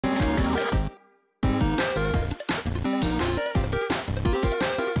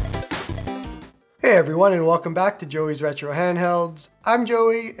Hey everyone, and welcome back to Joey's Retro Handhelds. I'm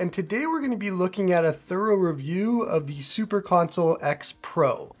Joey, and today we're going to be looking at a thorough review of the Super Console X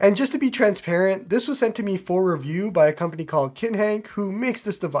Pro. And just to be transparent, this was sent to me for review by a company called Kinhank who makes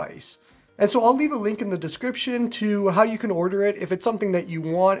this device. And so I'll leave a link in the description to how you can order it if it's something that you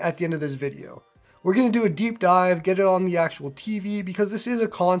want at the end of this video. We're going to do a deep dive, get it on the actual TV, because this is a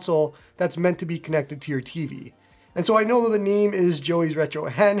console that's meant to be connected to your TV. And so I know the name is Joey's Retro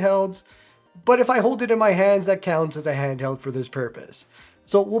Handhelds, but if I hold it in my hands, that counts as a handheld for this purpose.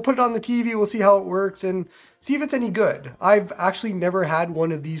 So we'll put it on the TV, we'll see how it works, and see if it's any good. I've actually never had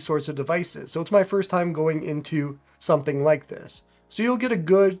one of these sorts of devices, so it's my first time going into something like this. So you'll get a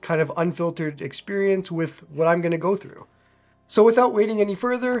good kind of unfiltered experience with what I'm going to go through. So without waiting any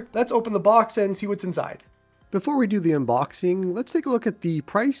further, let's open the box and see what's inside. Before we do the unboxing, let's take a look at the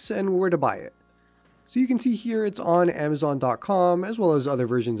price and where to buy it. So you can see here it's on Amazon.com as well as other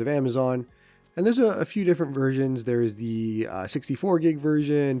versions of Amazon. And there's a few different versions. There's the 64 gig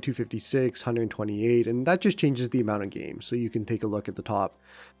version, 256, 128, and that just changes the amount of games. So you can take a look at the top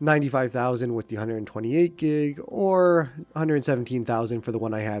 95,000 with the 128 gig or 117,000 for the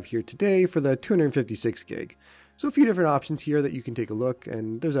one I have here today for the 256 gig. So a few different options here that you can take a look,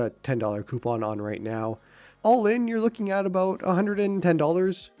 and there's a $10 coupon on right now. All in, you're looking at about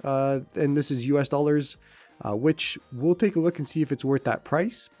 $110, and this is US dollars. Which we'll take a look and see if it's worth that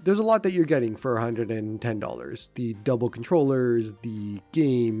price. There's a lot that you're getting for $110. The double controllers, the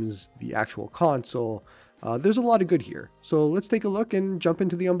games, the actual console. There's a lot of good here. So let's take a look and jump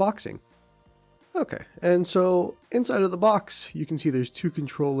into the unboxing. Okay, and so inside of the box, you can see there's two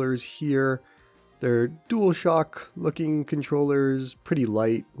controllers here. They're DualShock looking controllers, pretty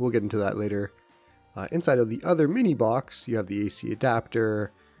light. We'll get into that later. Inside of the other mini box, you have the AC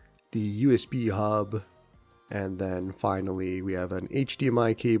adapter, the USB hub, and then finally, we have an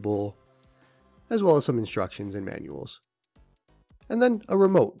HDMI cable, as well as some instructions and manuals. And then a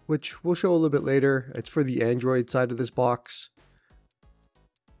remote, which we'll show a little bit later. It's for the Android side of this box.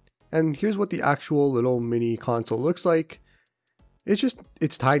 And here's what the actual little mini console looks like.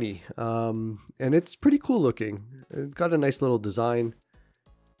 It's tiny, and it's pretty cool looking. It's got a nice little design.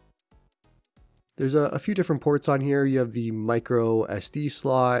 There's a few different ports on here. You have the micro SD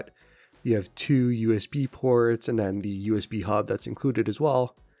slot. You have two USB ports and then the USB hub that's included as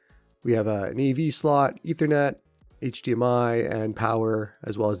well. We have an AV slot, Ethernet, HDMI, and power,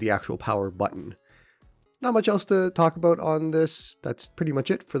 as well as the actual power button. Not much else to talk about on this. That's pretty much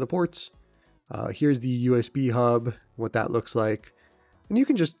it for the ports. Here's the USB hub, what that looks like. And you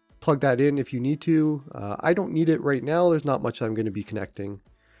can just plug that in if you need to. I don't need it right now. There's not much I'm going to be connecting.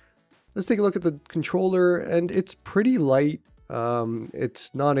 Let's take a look at the controller, and it's pretty light.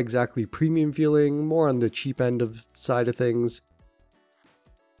 It's not exactly premium feeling, more on the cheap end of side of things.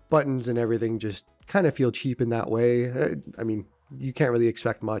 Buttons and everything just kind of feel cheap in that way. I mean, you can't really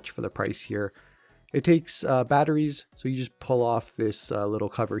expect much for the price here. It takes batteries, so you just pull off this little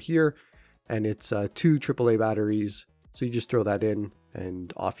cover here, and it's two AAA batteries. So you just throw that in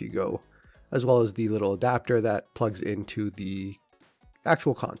and off you go, as well as the little adapter that plugs into the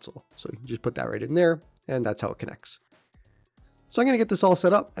actual console. So you just put that right in there, and that's how it connects. So I'm going to get this all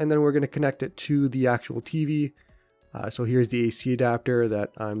set up, and then we're going to connect it to the actual TV. So here's the AC adapter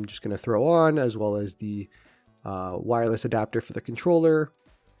that I'm just going to throw on, as well as the wireless adapter for the controller.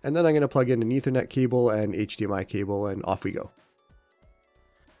 And then I'm going to plug in an Ethernet cable and HDMI cable, and off we go.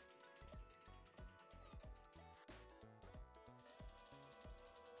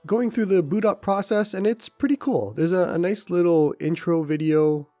 Going through the boot up process, and it's pretty cool. There's a nice little intro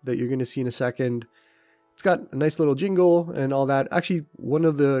video that you're going to see in a second. It's got a nice little jingle and all that. Actually, one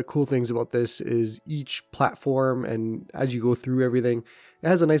of the cool things about this is each platform, and as you go through everything, it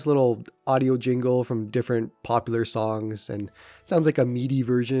has a nice little audio jingle from different popular songs, and it sounds like a meaty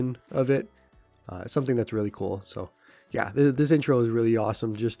version of it. Something that's really cool. So yeah, this intro is really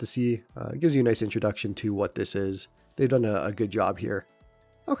awesome just to see. It gives you a nice introduction to what this is. They've done a good job here.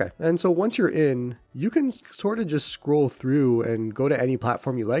 Okay, and so once you're in, you can sort of just scroll through and go to any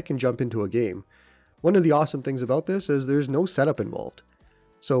platform you like and jump into a game. One of the awesome things about this is there's no setup involved.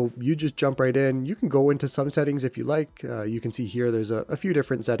 So you just jump right in. You can go into some settings if you like. You can see here there's a few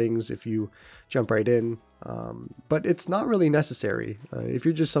different settings if you jump right in, but it's not really necessary. If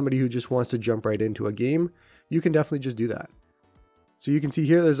you're just somebody who just wants to jump right into a game, you can definitely just do that. So you can see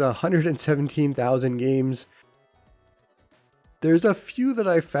here there's 117,000 games. There's a few that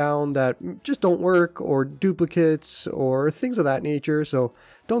I found that just don't work, or duplicates or things of that nature, so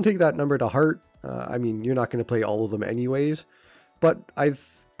don't take that number to heart. I mean, you're not going to play all of them anyways, but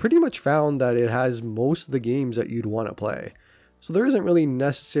I've pretty much found that it has most of the games that you'd want to play. So there isn't really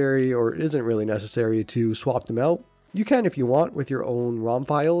necessary, or it isn't really necessary to swap them out. You can if you want with your own ROM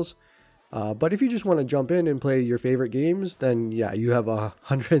files, but if you just want to jump in and play your favorite games, then yeah, you have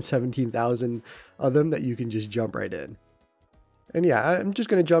 117,000 of them that you can just jump right in. And yeah, I'm just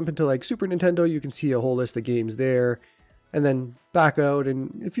going to jump into like Super Nintendo. You can see a whole list of games there, and then back out.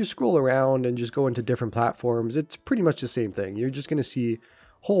 And if you scroll around and just go into different platforms, it's pretty much the same thing. You're just going to see a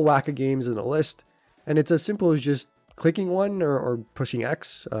whole whack of games in a list, and it's as simple as just clicking one or pushing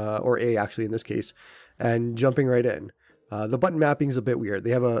X, or A actually in this case, and jumping right in. The button mapping is a bit weird.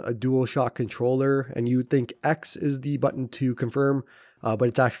 They have a dual shock controller, and you would think X is the button to confirm, but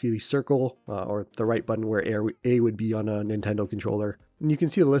it's actually circle, or the right button where A would be on a Nintendo controller. And you can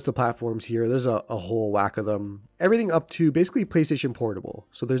see the list of platforms here. There's a whole whack of them. Everything up to basically PlayStation Portable.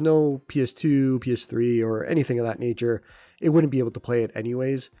 So there's no PS2, PS3, or anything of that nature. It wouldn't be able to play it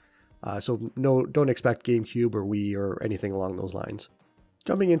anyways. So don't expect GameCube or Wii or anything along those lines.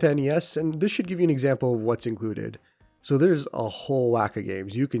 Jumping into NES, and this should give you an example of what's included. So there's a whole whack of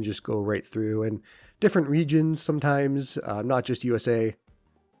games. You can just go right through, and different regions sometimes, not just USA.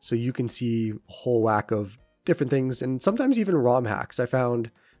 So you can see a whole whack of different things, and sometimes even ROM hacks. I found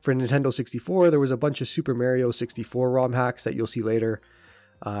for Nintendo 64, there was a bunch of Super Mario 64 ROM hacks that you'll see later.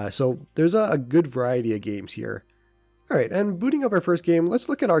 So there's a good variety of games here. All right, and booting up our first game, let's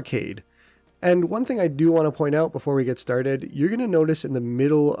look at arcade. And one thing I do want to point out before we get started, you're going to notice in the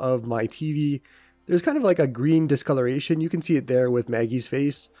middle of my TV, there's kind of like a green discoloration. You can see it there with Maggie's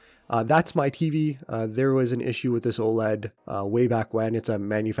face. That's my TV. There was an issue with this OLED way back when. It's a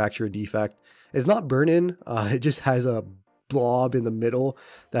manufacturer defect. It's not burn-in. It just has a blob in the middle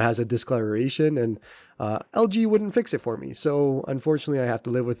that has a discoloration, and LG wouldn't fix it for me. So unfortunately, I have to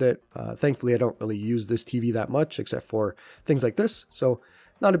live with it. Thankfully, I don't really use this TV that much except for things like this. So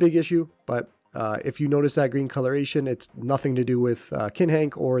not a big issue, but if you notice that green coloration, it's nothing to do with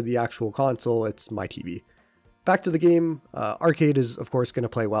Kinhank or the actual console. It's my TV. Back to the game, arcade is of course going to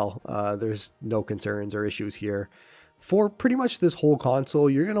play well. There's no concerns or issues here. For pretty much this whole console,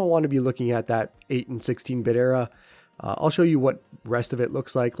 you're going to want to be looking at that 8 and 16-bit era. I'll show you what rest of it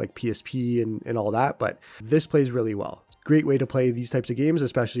looks like PSP and all that, but this plays really well. Great way to play these types of games,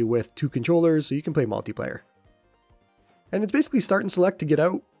 especially with 2 controllers, so you can play multiplayer. And it's basically start and select to get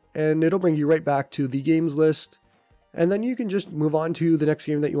out, and it'll bring you right back to the games list, and then you can just move on to the next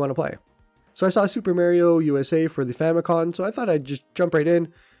game that you want to play. So I saw Super Mario USA for the Famicom, so I thought I'd just jump right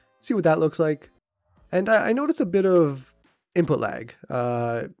in, see what that looks like. And I noticed a bit of input lag.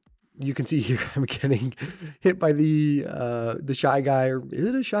 You can see here I'm getting hit by the Shy Guy, or is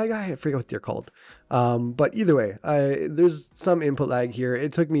it a Shy Guy? I forget what they're called. But either way, there's some input lag here.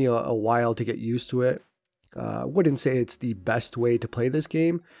 It took me a while to get used to it. Wouldn't say it's the best way to play this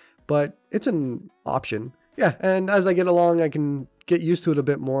game, but it's an option. Yeah, and as I get along, I can get used to it a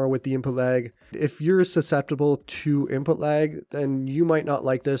bit more with the input lag. If you're susceptible to input lag, then you might not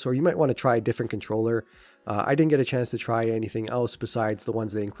like this, or you might want to try a different controller. I didn't get a chance to try anything else besides the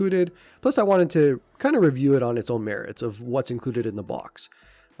ones they included. Plus, I wanted to kind of review it on its own merits of what's included in the box.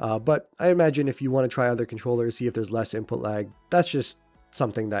 But I imagine if you want to try other controllers, see if there's less input lag, that's just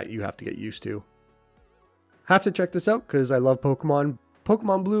something that you have to get used to. Have to check this out because I love Pokemon.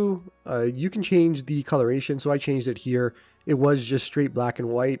 Pokemon Blue, you can change the coloration, so I changed it here. It was just straight black and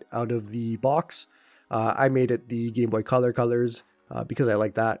white out of the box. I made it the Game Boy Color colors because I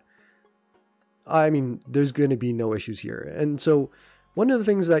like that. I mean, there's going to be no issues here. And so one of the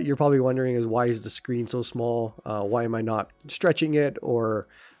things that you're probably wondering is, why is the screen so small? Why am I not stretching it, or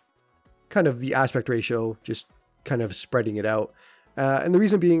kind of the aspect ratio, just kind of spreading it out? And the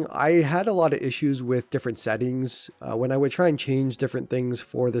reason being, I had a lot of issues with different settings. When I would try and change different things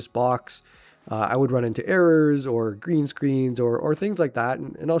for this box, I would run into errors or green screens or things like that.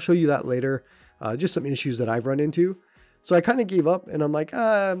 And I'll show you that later. Just some issues that I've run into. So I kind of gave up, and I'm like,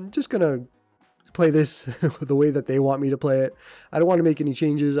 I'm just going to play this the way that they want me to play it. I don't want to make any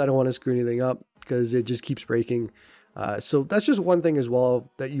changes. I don't want to screw anything up because it just keeps breaking. So that's just one thing as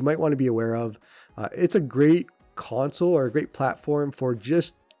well that you might want to be aware of. It's a great console or a great platform for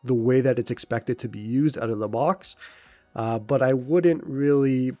just the way that it's expected to be used out of the box. But I wouldn't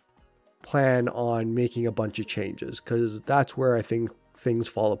really plan on making a bunch of changes because that's where I think things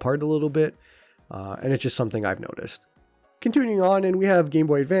fall apart a little bit. And it's just something I've noticed. Continuing on, and we have Game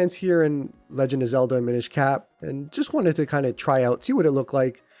Boy Advance here and Legend of Zelda Minish Cap, and just wanted to kind of try out, see what it looked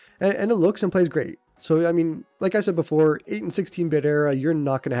like, and it looks and plays great. So, I mean, like I said before, 8 and 16-bit era, you're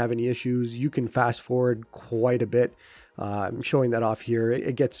not going to have any issues. You can fast forward quite a bit. I'm showing that off here.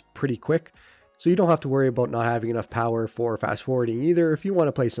 It gets pretty quick, so you don't have to worry about not having enough power for fast forwarding either. If you want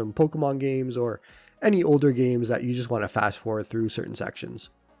to play some Pokemon games or any older games that you just want to fast forward through certain sections.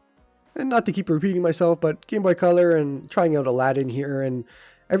 And not to keep repeating myself, but Game Boy Color and trying out Aladdin here, and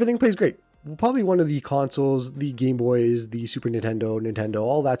everything plays great. Probably one of the consoles, the Game Boys, the Super Nintendo,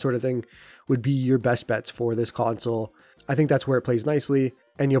 all that sort of thing would be your best bets for this console. I think that's where it plays nicely,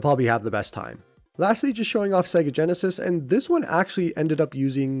 and you'll probably have the best time. Lastly, just showing off Sega Genesis, and this one actually ended up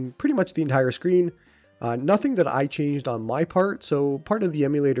using pretty much the entire screen. Nothing that I changed on my part, so part of the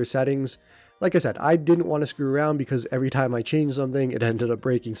emulator settings, like I said, I didn't want to screw around because every time I changed something, it ended up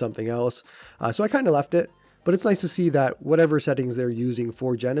breaking something else. So I kind of left it, but it's nice to see that whatever settings they're using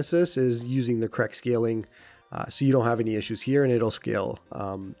for Genesis is using the correct scaling, so you don't have any issues here and it'll scale.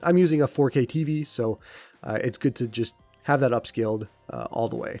 I'm using a 4K TV, so it's good to just have that upscaled all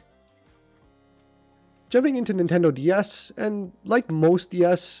the way. Jumping into Nintendo DS, and like most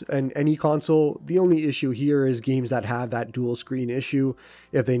DS and any console, the only issue here is games that have that dual screen issue,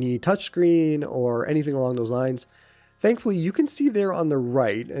 if they need touchscreen or anything along those lines. Thankfully, you can see there on the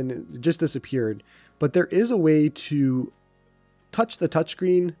right, and it just disappeared, but there is a way to touch the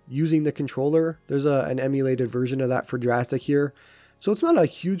touchscreen using the controller. There's an emulated version of that for Drastic here. So it's not a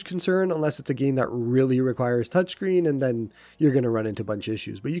huge concern unless it's a game that really requires touchscreen, and then you're going to run into a bunch of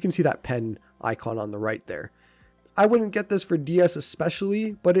issues. But you can see that pen icon on the right there. I wouldn't get this for DS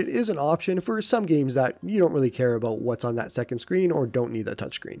especially, but it is an option for some games that you don't really care about what's on that second screen or don't need the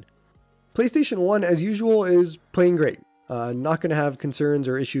touchscreen. PlayStation 1, as usual, is playing great. Not going to have concerns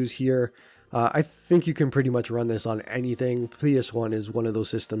or issues here. I think you can pretty much run this on anything. PS1 is one of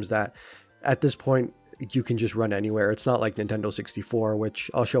those systems that at this point, you can just run anywhere. It's not like Nintendo 64, which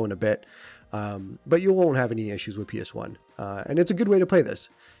I'll show in a bit, but you won't have any issues with PS1. And it's a good way to play this.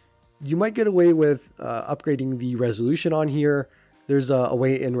 You might get away with upgrading the resolution on here. There's a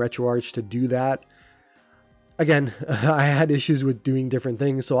way in RetroArch to do that. Again, I had issues with doing different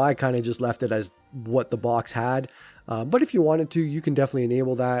things, so I kind of just left it as what the box had. But if you wanted to, you can definitely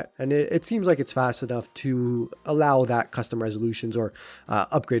enable that. And it seems like it's fast enough to allow that custom resolutions or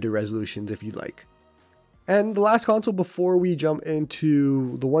upgraded resolutions if you'd like. And the last console before we jump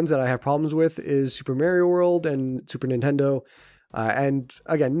into the ones that I have problems with is Super Mario World and Super Nintendo. And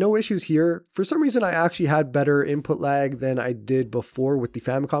again, no issues here. For some reason, I actually had better input lag than I did before with the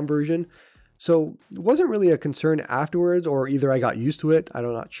Famicom version. So it wasn't really a concern afterwards, or either I got used to it,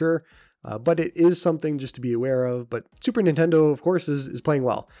 I'm not sure. But it is something just to be aware of. But Super Nintendo, of course, is playing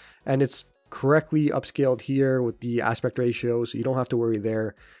well. And it's correctly upscaled here with the aspect ratio, so you don't have to worry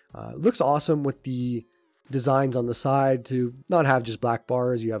there. Looks awesome with the designs on the side to not have just black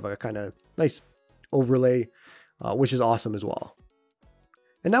bars. You have a kind of nice overlay, which is awesome as well.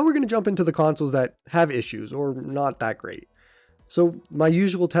 And now we're going to jump into the consoles that have issues or not that great. So my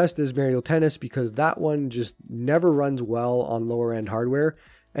usual test is Mario Tennis, because that one just never runs well on lower end hardware,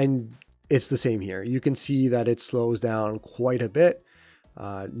 and it's the same here. You can see that it slows down quite a bit.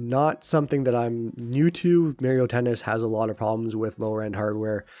 Not something that I'm new to. Mario Tennis has a lot of problems with lower end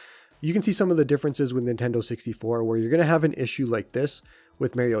hardware. You can see some of the differences with Nintendo 64, where you're going to have an issue like this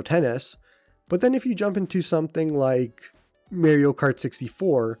with Mario Tennis. But then if you jump into something like Mario Kart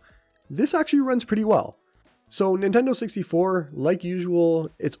 64, this actually runs pretty well. So Nintendo 64, like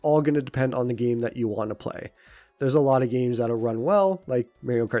usual, it's all going to depend on the game that you want to play. There's a lot of games that'll run well, like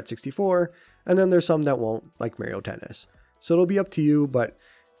Mario Kart 64, and then there's some that won't, like Mario Tennis. So it'll be up to you, but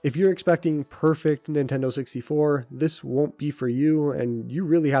if you're expecting perfect Nintendo 64, this won't be for you, and you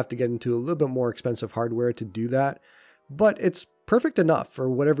really have to get into a little bit more expensive hardware to do that. But it's perfect enough for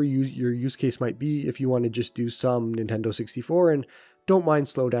whatever your use case might be if you want to just do some Nintendo 64 and don't mind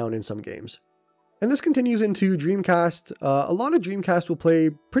slow down in some games. And this continues into Dreamcast. A lot of Dreamcast will play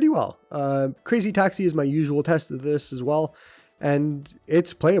pretty well. Crazy Taxi is my usual test of this as well, and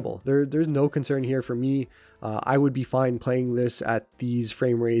it's playable. There's no concern here for me. I would be fine playing this at these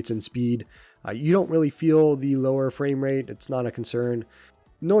frame rates and speed. You don't really feel the lower frame rate. It's not a concern.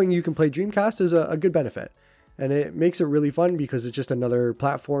 Knowing you can play Dreamcast is a good benefit, and it makes it really fun because it's just another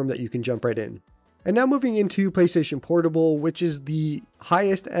platform that you can jump right in. And now moving into PlayStation Portable, which is the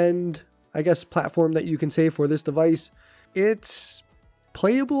highest end, I guess, platform that you can say for this device. It's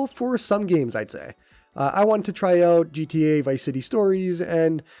playable for some games, I'd say. I wanted to try out GTA Vice City Stories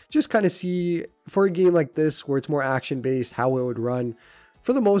and just kind of see, for a game like this where it's more action-based, how it would run.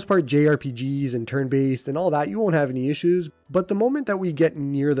 For the most part, JRPGs and turn-based and all that, you won't have any issues. But the moment that we get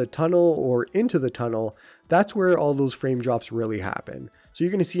near the tunnel or into the tunnel, that's where all those frame drops really happen. So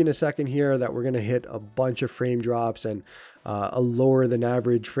you're going to see in a second here that we're going to hit a bunch of frame drops and a lower than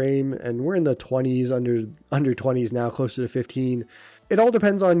average frame. And we're in the 20s, under 20s now, closer to 15. It all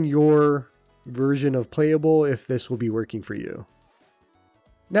depends on your version of playable if this will be working for you.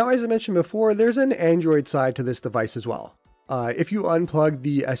 Now, as I mentioned before, there's an Android side to this device as well. If you unplug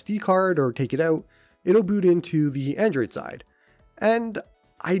the SD card or take it out, it'll boot into the Android side. And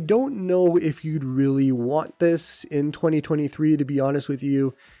I don't know if you'd really want this in 2023, to be honest with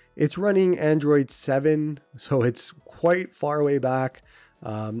you. It's running Android 7, so it's quite far way back.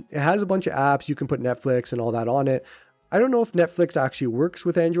 It has a bunch of apps. You can put Netflix and all that on it. I don't know if Netflix actually works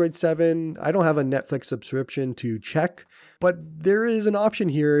with Android 7. I don't have a Netflix subscription to check, but there is an option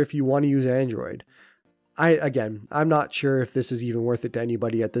here if you want to use Android. I'm not sure if this is even worth it to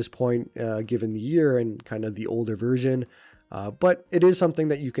anybody at this point, given the year and kind of the older version, but it is something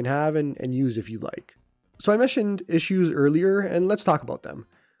that you can have and use if you like. So I mentioned issues earlier, and let's talk about them.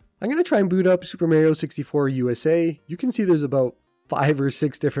 I'm going to try and boot up Super Mario 64 USA. You can see there's about 5 or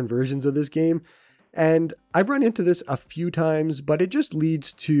 6 different versions of this game, and I've run into this a few times, but it just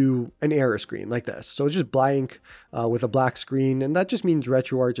leads to an error screen like this. So it's just blank with a black screen, and that just means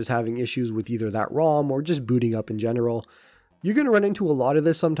RetroArch is having issues with either that ROM or just booting up in general. You're going to run into a lot of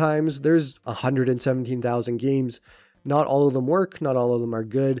this sometimes. There's 117,000 games. Not all of them work, not all of them are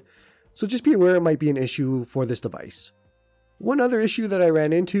good. So just be aware it might be an issue for this device. One other issue that I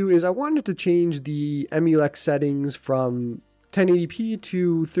ran into is I wanted to change the Emulex settings from 1080p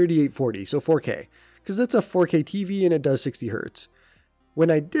to 3840, so 4K, because it's a 4K TV and it does 60 Hz.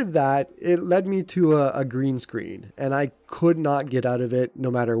 When I did that, it led me to a green screen, and I could not get out of it no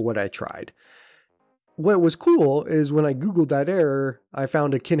matter what I tried. What was cool is when I Googled that error, I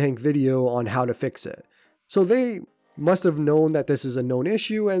found a Kinhank video on how to fix it. So they must have known that this is a known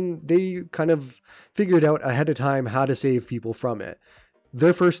issue, and they kind of figured out ahead of time how to save people from it.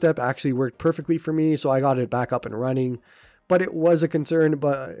 Their first step actually worked perfectly for me, so I got it back up and running. But it was a concern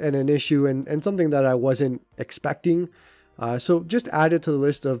and an issue and something that I wasn't expecting. So just add it to the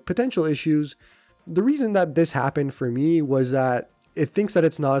list of potential issues. The reason that this happened for me was that it thinks that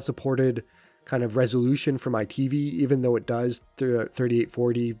it's not a supported kind of resolution for my TV, even though it does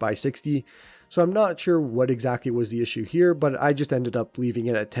 3840 by 60. So I'm not sure what exactly was the issue here, but I just ended up leaving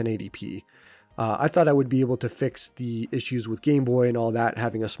it at 1080p. I thought I would be able to fix the issues with Game Boy and all that,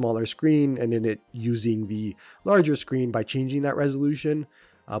 having a smaller screen and in it using the larger screen by changing that resolution,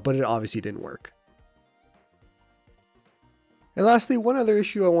 but it obviously didn't work. And lastly, one other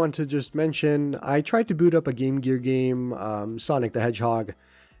issue I want to just mention, I tried to boot up a Game Gear game, Sonic the Hedgehog,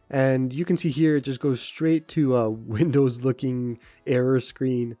 and you can see here it just goes straight to a Windows looking error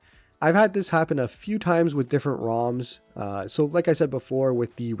screen. I've had this happen a few times with different ROMs. So like I said before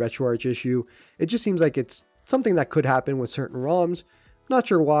with the RetroArch issue, it just seems like it's something that could happen with certain ROMs. Not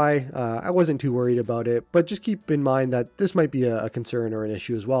sure why, I wasn't too worried about it, but just keep in mind that this might be a concern or an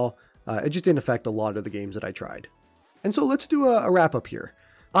issue as well. It just didn't affect a lot of the games that I tried. And so let's do a wrap up here.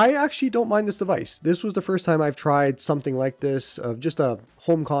 I actually don't mind this device. This was the first time I've tried something like this, of just a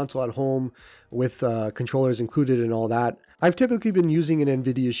home console at home with controllers included and all that. I've typically been using an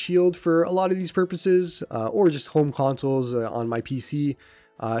NVIDIA Shield for a lot of these purposes, or just home consoles on my PC.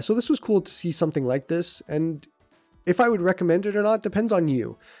 So this was cool to see something like this, and if I would recommend it or not depends on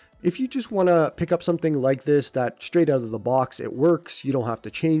you. If you just want to pick up something like this that straight out of the box, it works, you don't have to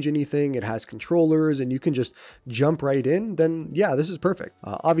change anything, it has controllers, and you can just jump right in, then yeah, this is perfect.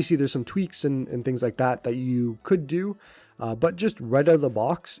 Obviously, there's some tweaks and things like that that you could do, but just right out of the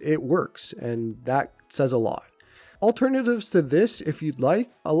box, it works, and that says a lot. Alternatives to this, if you'd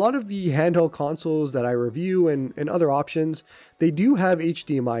like, a lot of the handheld consoles that I review and other options, they do have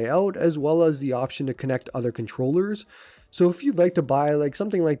HDMI out as well as the option to connect other controllers. So if you'd like to buy like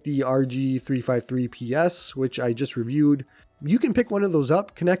something like the RG353PS, which I just reviewed, you can pick one of those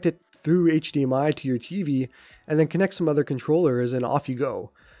up, connect it through HDMI to your TV, and then connect some other controllers and off you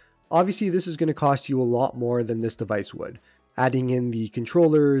go. Obviously, this is going to cost you a lot more than this device would. Adding in the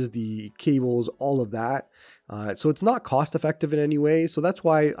controllers, the cables, all of that. So it's not cost effective in any way. So that's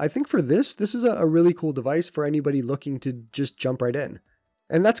why I think for this is a really cool device for anybody looking to just jump right in.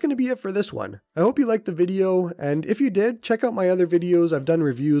 And that's going to be it for this one. I hope you liked the video, and if you did, check out my other videos. I've done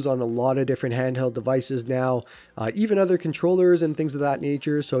reviews on a lot of different handheld devices now, even other controllers and things of that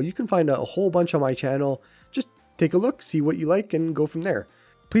nature, so you can find a whole bunch on my channel. Just take a look, see what you like, and go from there.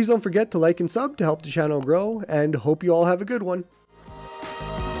 Please don't forget to like and sub to help the channel grow, and hope you all have a good one.